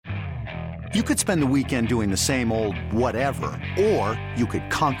You could spend the weekend doing the same old whatever, or you could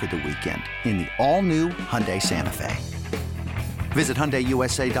conquer the weekend in the all-new Hyundai Santa Fe. Visit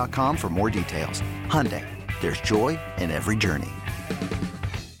HyundaiUSA.com for more details. Hyundai, there's joy in every journey.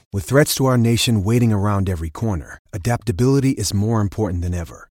 With threats to our nation waiting around every corner, adaptability is more important than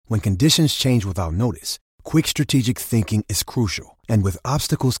ever. When conditions change without notice, quick strategic thinking is crucial. And with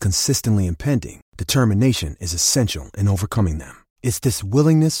obstacles consistently impending, determination is essential in overcoming them. It's this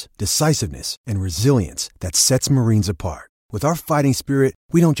willingness, decisiveness, and resilience that sets Marines apart. With our fighting spirit,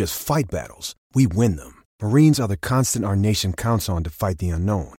 we don't just fight battles, we win them. Marines are the constant our nation counts on to fight the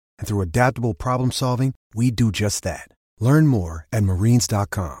unknown. And through adaptable problem solving, we do just that. Learn more at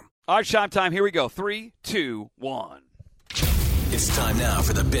marines.com. All right, Shime time. Here we go. 3, 2, 1. It's time now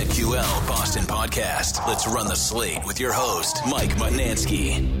for the BetQL Boston Podcast. Let's run the slate with your host, Mike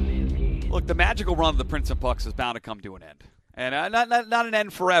Mutnansky. Look, the magical run of the Prince and Pucks is bound to come to an end. And not an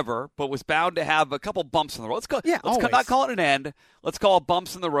end forever, but was bound to have a couple bumps in the road. Let's not call it an end. Let's call it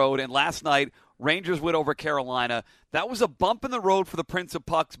bumps in the road. And last night, Rangers went over Carolina. That was a bump in the road for the Prince of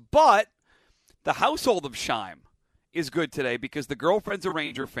Pucks, but the household of Shime is good today because the girlfriend's a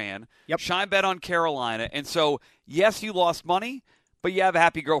Ranger fan. Yep. Shime bet on Carolina. And so, yes, you lost money, but you have a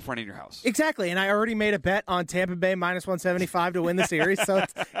happy girlfriend in your house. Exactly, and I already made a bet on Tampa Bay minus 175 to win the series, so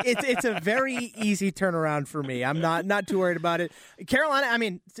it's a very easy turnaround for me. I'm not too worried about it. Carolina, I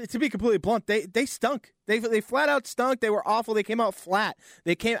mean, to be completely blunt, they stunk. They flat out stunk. They were awful. They came out flat.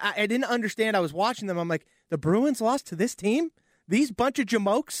 I didn't understand. I was watching them. I'm like, the Bruins lost to this team? These bunch of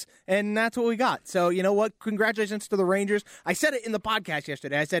jamokes, and that's what we got. So, you know what? Congratulations to the Rangers. I said it in the podcast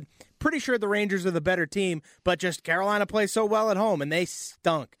yesterday. I said, pretty sure the Rangers are the better team, but just Carolina plays so well at home, and they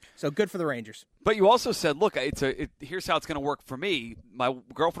stunk. So good for the Rangers. But you also said, look, here's how it's going to work for me. My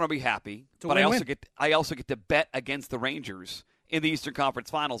girlfriend will be happy, but I also get to bet against the Rangers in the Eastern Conference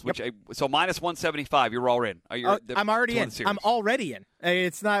Finals, so minus 175, you're all in. I'm already in. I'm already in.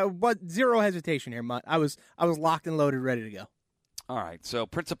 It's not zero hesitation here, Mutt. I was locked and loaded, ready to go. All right, so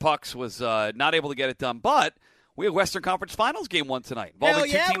Prince of Pucks was not able to get it done, but we have Western Conference Finals game 1 tonight. Hell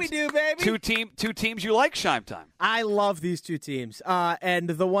yeah, we do, baby. Two teams you like, Shime time. I love these two teams, and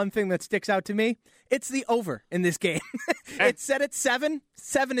the one thing that sticks out to me, it's the over in this game. It's set at 7.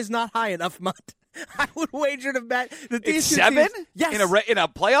 7 is not high enough, Mutt. I would wager to bet that these two 7? Teams, yes. In a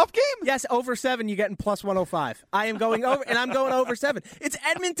playoff game? Yes, over 7, you're getting plus 105. I am going over, and I'm going over 7. It's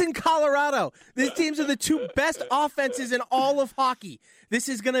Edmonton, Colorado. These teams are the two best offenses in all of hockey. This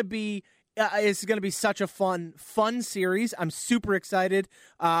is going to be such a fun series. I'm super excited.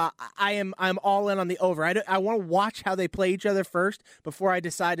 I'm all in on the over. I want to watch how they play each other first before I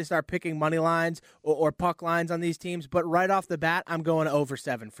decide to start picking money lines or puck lines on these teams. But right off the bat, I'm going over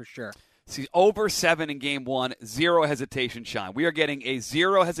 7 for sure. See, over 7 in game 1, zero hesitation, Shime. We are getting a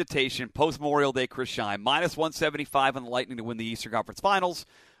zero hesitation post-Memorial Day Chris Shime, minus 175 on the Lightning to win the Eastern Conference Finals,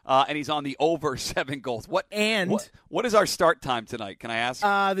 and he's on the over 7 goals. What is our start time tonight, can I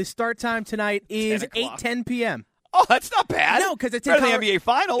ask? The start time tonight is 8:10 p.m. Oh, that's not bad. No, because it's in the NBA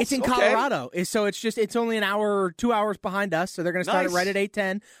Finals. It's in Colorado, so it's only an hour or 2 hours behind us. So they're going to start it right at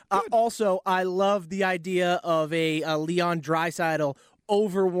 8:10. Also, I love the idea of a Leon Draisaitl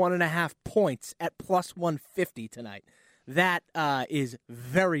over 1.5 points at plus 150 tonight. That is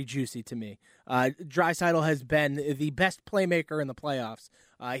very juicy to me. Draisaitl has been the best playmaker in the playoffs.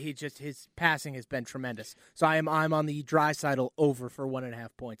 His passing has been tremendous. So I'm on the Draisaitl over for 1.5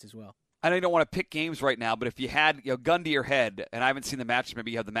 points as well. I know you don't want to pick games right now, but if you had gun to your head, and I haven't seen the matchups,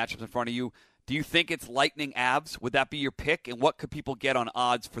 maybe you have the matchups in front of you, do you think it's Lightning Avs? Would that be your pick? And what could people get on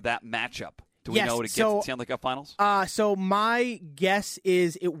odds for that matchup? Do we know to get to the Stanley Cup Finals? So my guess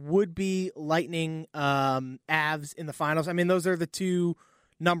is it would be Lightning Avs in the finals. I mean, those are the two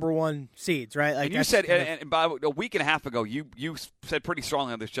number 1 seeds, right? Like, and you said, and about a week and a half ago, you said pretty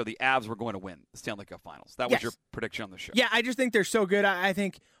strongly on this show the Avs were going to win the Stanley Cup Finals. That was your prediction on the show. Yeah, I just think they're so good. I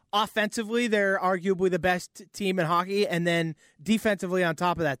think offensively they're arguably the best team in hockey, and then defensively on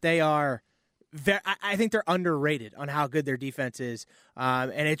top of that, they are I think they're underrated on how good their defense is.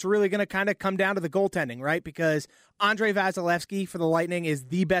 And it's really going to kind of come down to the goaltending, right? Because Andrei Vasilevsky for the Lightning is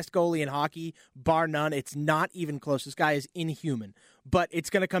the best goalie in hockey, bar none. It's not even close. This guy is inhuman. But it's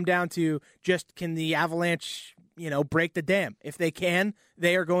going to come down to just can the Avalanche, break the dam? If they can,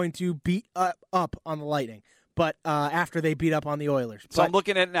 they are going to beat up on the Lightning. But after they beat up on the Oilers. So I'm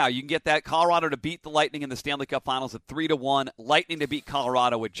looking at it now. You can get that Colorado to beat the Lightning in the Stanley Cup Finals at 3-1. Lightning to beat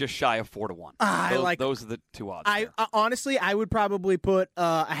Colorado at just shy of 4-1. Those are the two odds. Honestly, I would probably put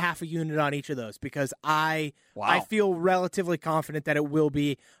a half a unit on each of those because I feel relatively confident that it will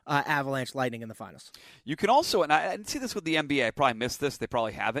be Avalanche Lightning in the finals. You can also, and I didn't see this with the NBA. I probably missed this. They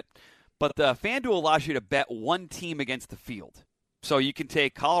probably have it. but the FanDuel allows you to bet one team against the field. So you can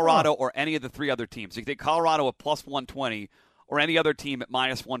take Colorado or any of the three other teams. You can take Colorado at plus 120 or any other team at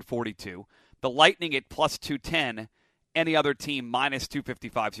minus 142. The Lightning at plus 210, any other team minus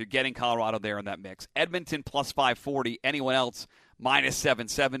 255. So you're getting Colorado there in that mix. Edmonton plus 540, anyone else minus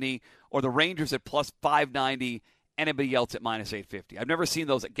 770, or the Rangers at plus 590, anybody else at minus 850. I've never seen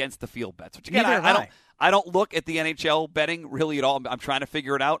those against the field bets. Which again, I don't look at the NHL betting really at all. I'm trying to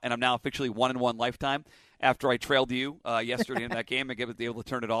figure it out, and I'm now officially 1-1 lifetime after I trailed you yesterday in that game and was able to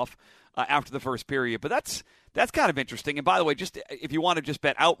turn it off after the first period. But that's kind of interesting. And by the way, just if you want to just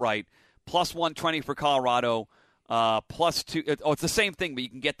bet outright, plus 120 for Colorado, plus 2. It's the same thing, but you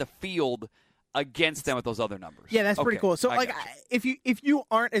can get the field against them with those other numbers. Yeah, that's pretty cool. So, if you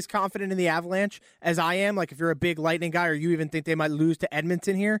aren't as confident in the Avalanche as I am, like if you're a big Lightning guy or you even think they might lose to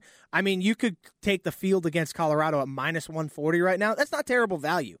Edmonton here, I mean, you could take the field against Colorado at minus 140 right now. That's not terrible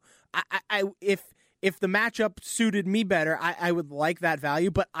value. If the matchup suited me better, I would like that value,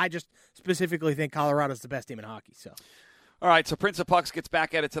 but I just specifically think Colorado's the best team in hockey. So. All right, so Prince of Pucks gets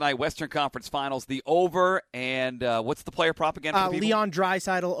back at it tonight. Western Conference Finals, the over, and what's the player prop again? Leon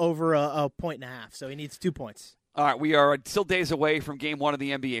Draisaitl over a 1.5, so he needs 2 points. All right, we are still days away from Game 1 of the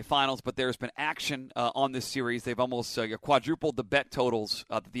NBA Finals, but there's been action on this series. They've almost quadrupled the bet totals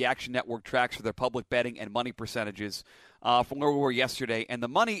that the Action Network tracks for their public betting and money percentages from where we were yesterday, and the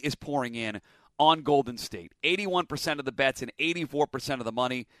money is pouring in on Golden State. 81% of the bets and 84% of the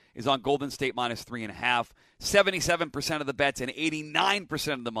money is on Golden State minus 3.5. 77% of the bets and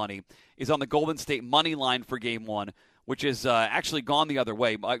 89% of the money is on the Golden State money line for Game 1, which has actually gone the other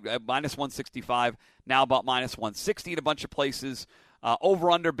way. Minus 165, now about minus 160 in a bunch of places.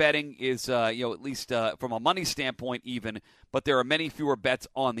 Over-under betting is, at least from a money standpoint even, but there are many fewer bets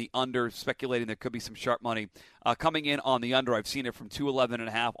on the under, speculating there could be some sharp money coming in on the under. I've seen it from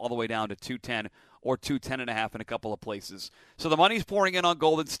 211.5 all the way down to 210 or 210.5 in a couple of places. So the money's pouring in on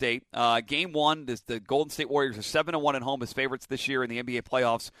Golden State. Game 1, the Golden State Warriors are 7-1 at home as favorites this year in the NBA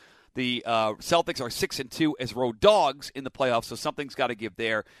playoffs. The Celtics are 6-2 as road dogs in the playoffs, so something's got to give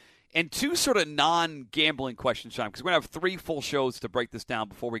there. And two sort of non-gambling questions, Sean, because we're going to have 3 full shows to break this down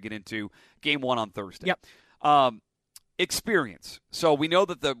before we get into Game 1 on Thursday. Yep. Experience. So we know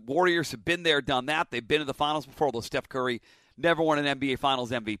that the Warriors have been there, done that. They've been to the finals before, although Steph Curry never won an NBA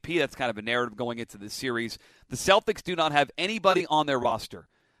Finals MVP. That's kind of a narrative going into this series. The Celtics do not have anybody on their roster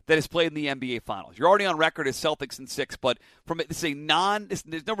that has played in the NBA Finals. You're already on record as Celtics in 6, but there's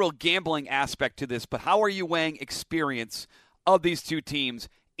no real gambling aspect to this, but how are you weighing experience of these two teams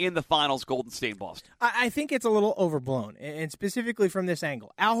in the finals, Golden State and Boston? I think it's a little overblown, and specifically from this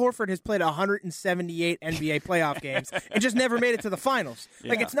angle. Al Horford has played 178 NBA playoff games and just never made it to the finals. Yeah.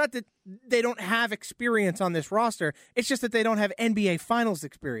 Like, it's not that they don't have experience on this roster. It's just that they don't have NBA Finals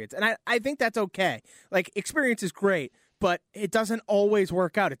experience, and I think that's okay. Like, experience is great, but it doesn't always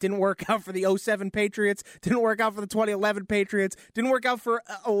work out. It didn't work out for the 2007 Patriots, didn't work out for the 2011 Patriots, didn't work out for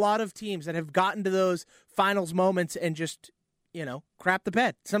a lot of teams that have gotten to those finals moments and just crap the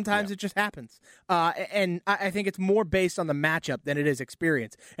bed. Sometimes it just happens. And I think it's more based on the matchup than it is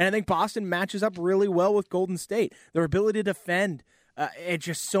experience. And I think Boston matches up really well with Golden State. Their ability to defend in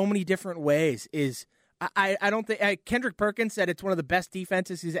just so many different ways is... I don't think Kendrick Perkins said it's one of the best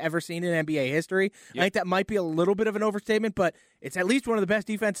defenses he's ever seen in NBA history. Yep. I think that might be a little bit of an overstatement, but it's at least one of the best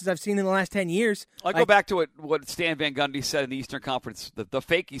defenses I've seen in the last 10 years. I'll go back to what Stan Van Gundy said in the Eastern Conference, the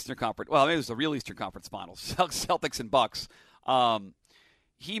fake Eastern Conference. Well, maybe it was the real Eastern Conference Finals, Celtics and Bucks.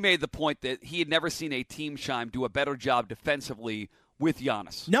 He made the point that he had never seen a team Shime do a better job defensively with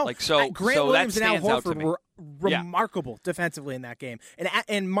Giannis. No, Grant Williams and Al Horford were remarkable defensively in that game.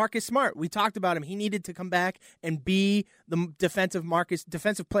 And Marcus Smart, we talked about him. He needed to come back and be the defensive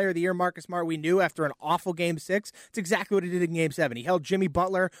player of the year Marcus Smart we knew after an awful Game 6. It's exactly what he did in Game 7. He held Jimmy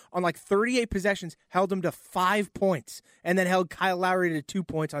Butler on 38 possessions, held him to 5 points, and then held Kyle Lowry to 2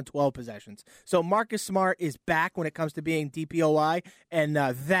 points on 12 possessions. So Marcus Smart is back when it comes to being DPOY, and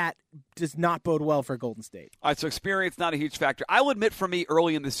that does not bode well for Golden State. All right, so experience not a huge factor. I will admit, for me,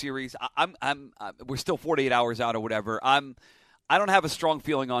 early in the series, we're still 48 hours out or whatever. I don't have a strong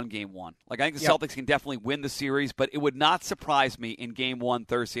feeling on Game 1. I think the Celtics can definitely win the series, but it would not surprise me in Game 1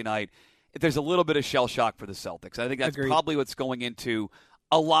 Thursday night if there's a little bit of shell shock for the Celtics. I think that's probably what's going into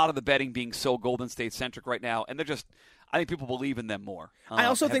a lot of the betting being so Golden State-centric right now, and I think people believe in them more. I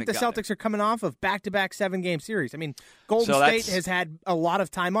also think the Celtics are coming off of back-to-back 7-game series. I mean, Golden State has had a lot of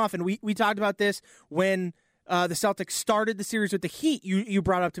time off, and we talked about this when the Celtics started the series with the Heat. You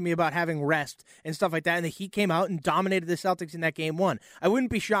brought up to me about having rest and stuff like that, and the Heat came out and dominated the Celtics in that Game 1. I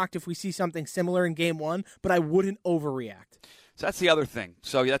wouldn't be shocked if we see something similar in Game 1, but I wouldn't overreact. So that's the other thing.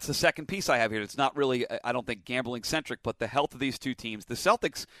 So that's the second piece I have here. It's not really, I don't think, gambling-centric, but the health of these two teams. The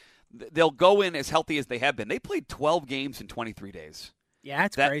Celtics, they'll go in as healthy as they have been. They played 12 games in 23 days. Yeah,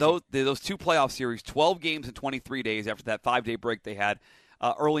 that's crazy. Those two playoff series, 12 games in 23 days after that 5-day break they had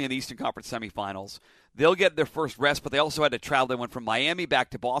early in the Eastern Conference semifinals. They'll get their first rest, but they also had to travel. They went from Miami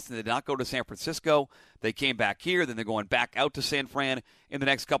back to Boston. They did not go to San Francisco. They came back here. Then they're going back out to San Fran in the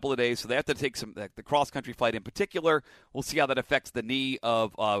next couple of days. So they have to take the cross-country flight in particular. We'll see how that affects the knee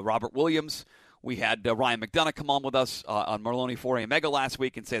of Robert Williams. We had Ryan McDonough come on with us on Merloni 4 Mega last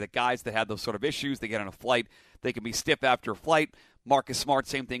week and say that guys that had those sort of issues, they get on a flight, they can be stiff after a flight. Marcus Smart,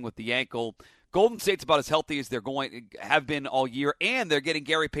 same thing with the ankle. Golden State's about as healthy as they're have been all year, and they're getting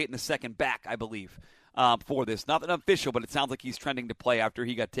Gary Payton II back, I believe, for this. Not official, but it sounds like he's trending to play after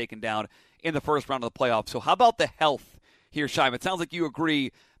he got taken down in the first round of the playoffs. So how about the health here, Shime? It sounds like you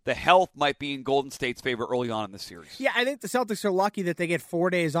agree the health might be in Golden State's favor early on in the series. Yeah, I think the Celtics are lucky that they get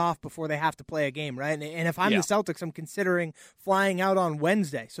 4 days off before they have to play a game, right? And if I'm the Celtics, I'm considering flying out on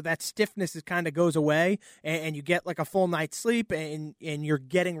Wednesday. So that stiffness kind of goes away, and you get like a full night's sleep, and you're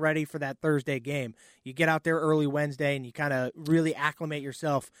getting ready for that Thursday game. You get out there early Wednesday, and you kind of really acclimate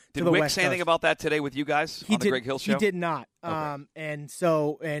yourself to the West Coast. Did Wick say anything about that today with you guys on the Greg Hill Show? He did not. Okay.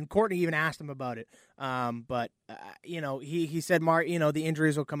 And Courtney even asked him about it. But he said, the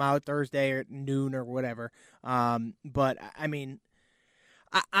injuries will come out Thursday or at noon or whatever. But I mean,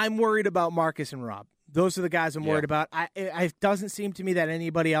 I'm worried about Marcus and Rob. Those are the guys I'm worried about. It doesn't seem to me that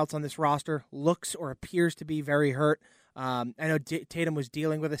anybody else on this roster looks or appears to be very hurt. I know Tatum was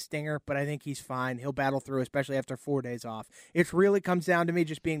dealing with a stinger, but I think he's fine. He'll battle through, especially after 4 days off. It really comes down to me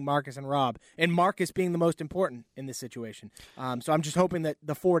just being Marcus and Rob, and Marcus being the most important in this situation. So I'm just hoping that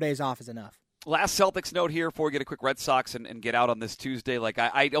the 4 days off is enough. Last Celtics note here before we get a quick Red Sox and get out on this Tuesday.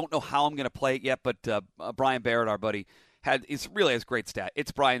 I don't know how I'm going to play it yet, but Brian Barrett, our buddy, really has a great stat.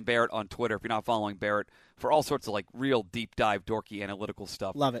 It's Brian Barrett on Twitter, if you're not following Barrett, for all sorts of real deep dive, dorky, analytical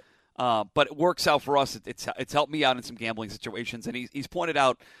stuff. Love it. But it works out for us. It's helped me out in some gambling situations, and he's pointed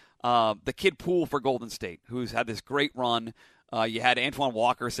out the kid Poole for Golden State, who's had this great run. You had Antoine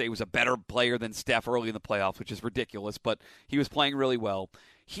Walker say he was a better player than Steph early in the playoffs, which is ridiculous, but he was playing really well.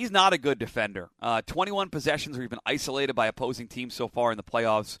 He's not a good defender. 21 possessions where he's been isolated by opposing teams so far in the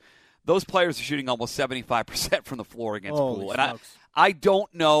playoffs. Those players are shooting almost 75% from the floor against Poole. And I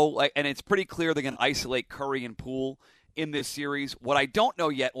don't know, and it's pretty clear they're going to isolate Curry and Poole in this series. What I don't know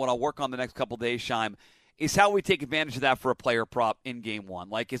yet, what I'll work on the next couple days, Shime, is how we take advantage of that for a player prop in Game 1.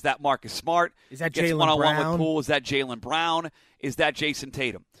 Is that Marcus Smart? Is that Jaylen Brown? One-on-one with Poole? Is that Jaylen Brown? Is that Jason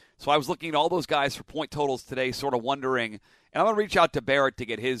Tatum? So I was looking at all those guys for point totals today, sort of wondering, and I'm going to reach out to Barrett to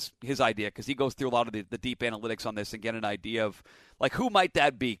get his idea, because he goes through a lot of the deep analytics on this and get an idea of, who might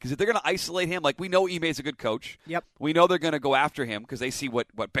that be? Because if they're going to isolate him, we know Ime's a good coach. Yep. We know they're going to go after him because they see what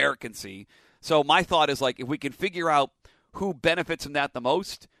Barrett can see. So my thought is, if we can figure out who benefits from that the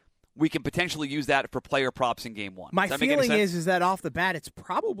most, we can potentially use that for player props in Game 1. My feeling is that off the bat, it's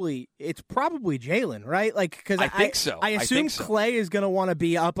probably Jaylen, right? Because I think so. I assume Clay is going to want to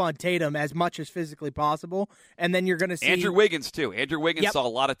be up on Tatum as much as physically possible, and then you're going to see Andrew Wiggins too. Andrew Wiggins saw a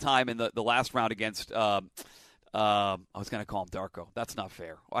lot of time in the last round against. I was going to call him Darko. That's not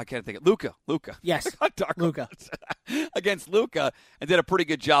fair. I can't think of Luka. Yes, Darko. Luka against Luka, and did a pretty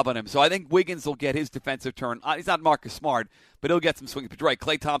good job on him. So I think Wiggins will get his defensive turn. He's not Marcus Smart, but he'll get some swings. But right,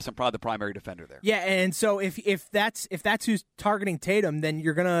 Klay Thompson probably the primary defender there. Yeah, and so if that's who's targeting Tatum, then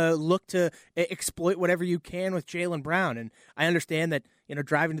you're gonna look to exploit whatever you can with Jaylen Brown. And I understand that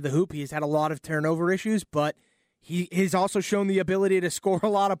driving to the hoop, he's had a lot of turnover issues, but he's also shown the ability to score a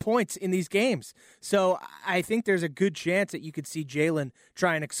lot of points in these games. So I think there's a good chance that you could see Jaylen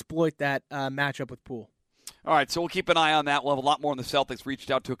try and exploit that matchup with Poole. All right, so we'll keep an eye on that. We'll have a lot more on the Celtics. Reached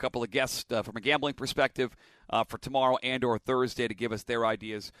out to a couple of guests from a gambling perspective for tomorrow and or Thursday to give us their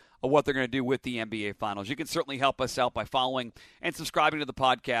ideas of what they're going to do with the NBA Finals. You can certainly help us out by following and subscribing to the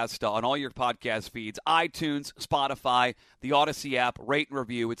podcast on all your podcast feeds, iTunes, Spotify, the Odyssey app, rate and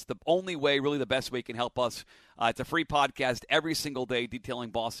review. It's the only way, really the best way you can help us. It's a free podcast every single day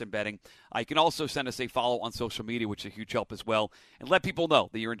detailing Boston betting. You can also send us a follow on social media, which is a huge help as well. And let people know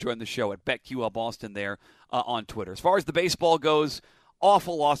that you're enjoying the show at BetQL Boston there on Twitter. As far as the baseball goes,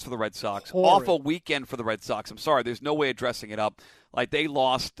 awful loss for the Red Sox. Horrid. Awful weekend for the Red Sox. I'm sorry, there's no way of dressing it up. They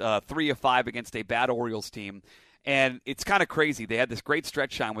lost 3 of 5 against a bad Orioles team. And it's kind of crazy. They had this great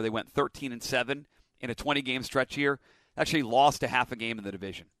stretch time where they went 13-7 in a 20-game stretch here. Actually lost a half a game in the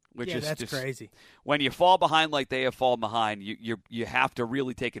division. Which is that's just crazy. When you fall behind like they have fallen behind, you have to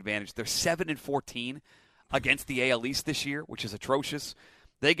really take advantage. They're 7-14 against the AL East this year, which is atrocious.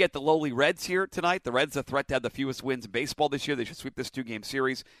 They get the lowly Reds here tonight. The Reds are a threat to have the fewest wins in baseball this year. They should sweep this 2-game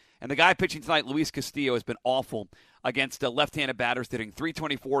series. And the guy pitching tonight, Luis Castillo, has been awful against left-handed batters, hitting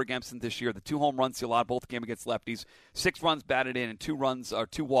 .324 against them this year. The 2 home runs he allowed both game against lefties, 6 runs batted in, and 2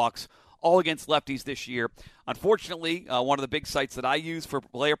 walks, all against lefties this year. Unfortunately, one of the big sites that I use for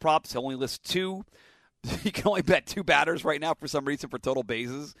player props only lists 2. You can only bet 2 batters right now for some reason for total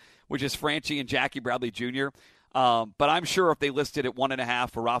bases, which is Franchy and Jackie Bradley Jr. But I'm sure if they listed at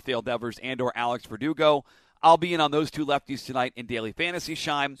 1.5 for Rafael Devers and or Alex Verdugo, I'll be in on those 2 lefties tonight in daily fantasy,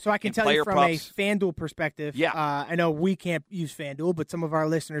 Shime. So I can tell you from props. A FanDuel perspective, yeah. I know we can't use FanDuel, but some of our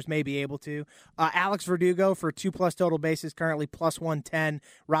listeners may be able to. Alex Verdugo for 2+ total bases, currently +110.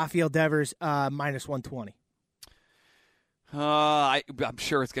 Rafael Devers, -120. I'm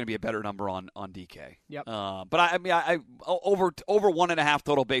sure it's going to be a better number on DK. Yep. But I over 1.5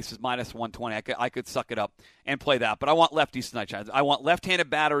 total bases -120. I could suck it up and play that. But I want lefties tonight, Shime. I want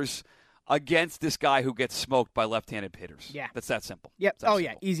left-handed batters against this guy who gets smoked by left-handed hitters. Yeah. That's that simple. Yep. Simple.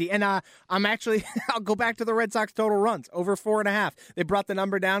 Easy. And I'm actually, I'll go back to the Red Sox total runs, over 4.5. They brought the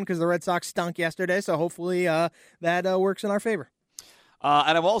number down because the Red Sox stunk yesterday, so hopefully that works in our favor.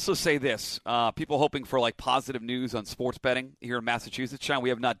 And I'll also say this. People hoping for positive news on sports betting here in Massachusetts. Sean, we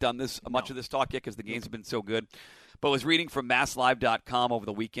have not done much of this talk yet because the games have been so good. But I was reading from MassLive.com over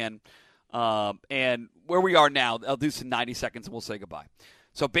the weekend. And where we are now, I'll do some 90 seconds and we'll say goodbye.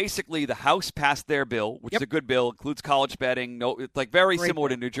 So basically, the House passed their bill, which is a good bill, includes college betting. No, it's very Great similar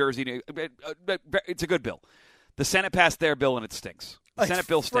bill. To New Jersey. It's a good bill. The Senate passed their bill, and it stinks. The Senate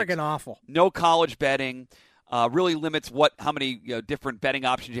bill stinks. Friggin' awful. No college betting. Really limits how many different betting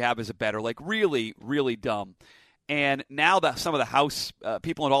options you have as a bettor. Really, really dumb. And now that some of the House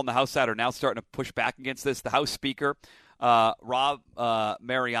people involved in the House side are now starting to push back against this. The House Speaker, Rob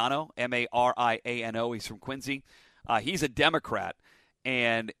Mariano, Mariano, he's from Quincy. He's a Democrat.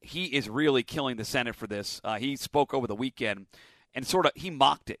 And he is really killing the Senate for this. He spoke over the weekend and he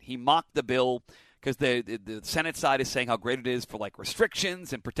mocked it. He mocked the bill because the Senate side is saying how great it is for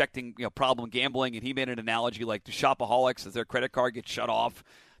restrictions and protecting problem gambling. And he made an analogy do shopaholics, as their credit card gets shut off,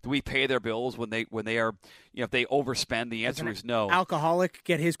 do we pay their bills when they are if they overspend? The answer is no. Alcoholic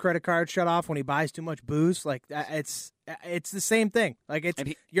get his credit card shut off when he buys too much booze. It's the same thing.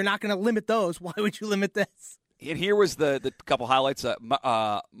 You're not going to limit those. Why would you limit this? And here was the couple highlights.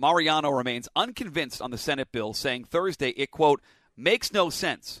 Mariano remains unconvinced on the Senate bill, saying Thursday it, quote, makes no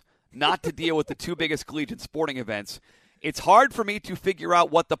sense not to deal with the 2 biggest collegiate sporting events. It's hard for me to figure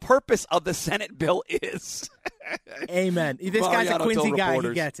out what the purpose of the Senate bill is. Amen. This guy's a Quincy guy.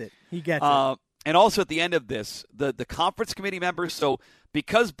 He gets it. And also at the end of this, the conference committee members, so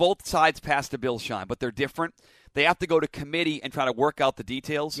because both sides passed a bill, Shine, but they're different, they have to go to committee and try to work out the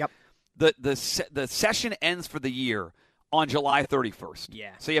details. Yep. The session ends for the year on July 31st.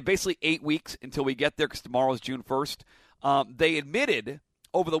 Yeah. So you have basically 8 weeks until we get there because tomorrow is June 1st. They admitted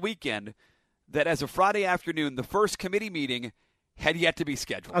over the weekend that as of Friday afternoon, the first committee meeting had yet to be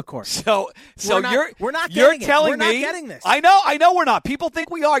scheduled. Of course. So we're not getting this. I know we're not. People think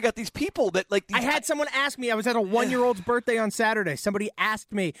we are. I got these people that I had someone ask me. I was at a 1-year-old's birthday on Saturday. Somebody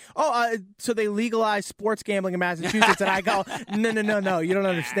asked me, so they legalized sports gambling in Massachusetts, and I go, no, you don't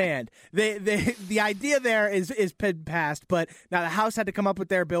understand. The idea there is passed, but now the House had to come up with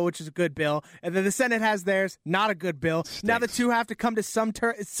their bill, which is a good bill, and then the Senate has theirs, not a good bill. Stinks. Now the two have to come to some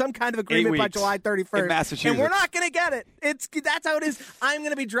kind of agreement by July 31st, in Massachusetts, and we're not going to get it. That's how it is. I'm going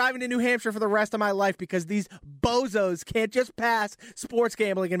to be driving to New Hampshire for the rest of my life because these bozos can't just pass sports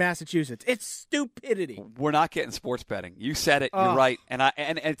gambling in Massachusetts. It's stupidity. We're not getting sports betting. You said it. You're right. And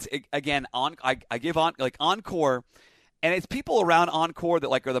it's again I give on Encore, and it's people around Encore that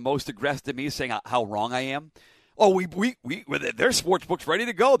are the most aggressive to me, saying how wrong I am. Oh, their sports book's ready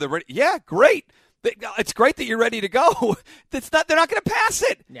to go. They're ready. Yeah, great. It's great that you're ready to go. They're not going to pass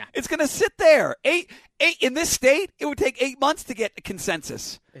it. Yeah. It's going to sit there. Eight in this state, it would take 8 months to get a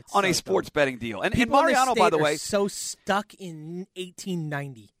consensus on a sports betting deal. And Mariano, by the way, so stuck in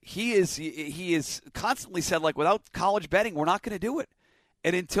 1890. He is constantly said without college betting, we're not going to do it.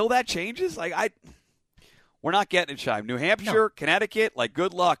 And until that changes, we're not getting it, Shime. New Hampshire, Connecticut,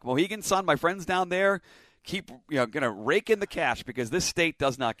 good luck. Mohegan Sun, my friends down there, keep going to rake in the cash because this state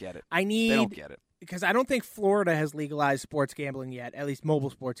does not get it. They don't get it. Because I don't think Florida has legalized sports gambling yet, at least mobile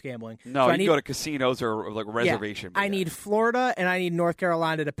sports gambling. No, so you can go to casinos or a reservation. I need Florida and I need North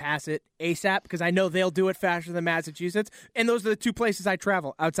Carolina to pass it ASAP because I know they'll do it faster than Massachusetts. And those are the 2 places I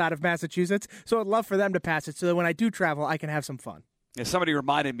travel outside of Massachusetts. So I'd love for them to pass it so that when I do travel, I can have some fun. Yeah, somebody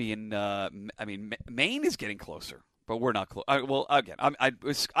reminded me Maine is getting closer. But we're not close. Well, again, I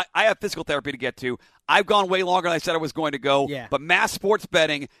have physical therapy to get to. I've gone way longer than I said I was going to go. Yeah. But mass sports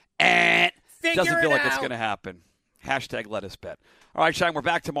betting, doesn't feel like it's going to happen. # let us bet. All right, Shine, we're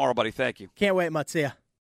back tomorrow, buddy. Thank you. Can't wait, Mutt. See ya.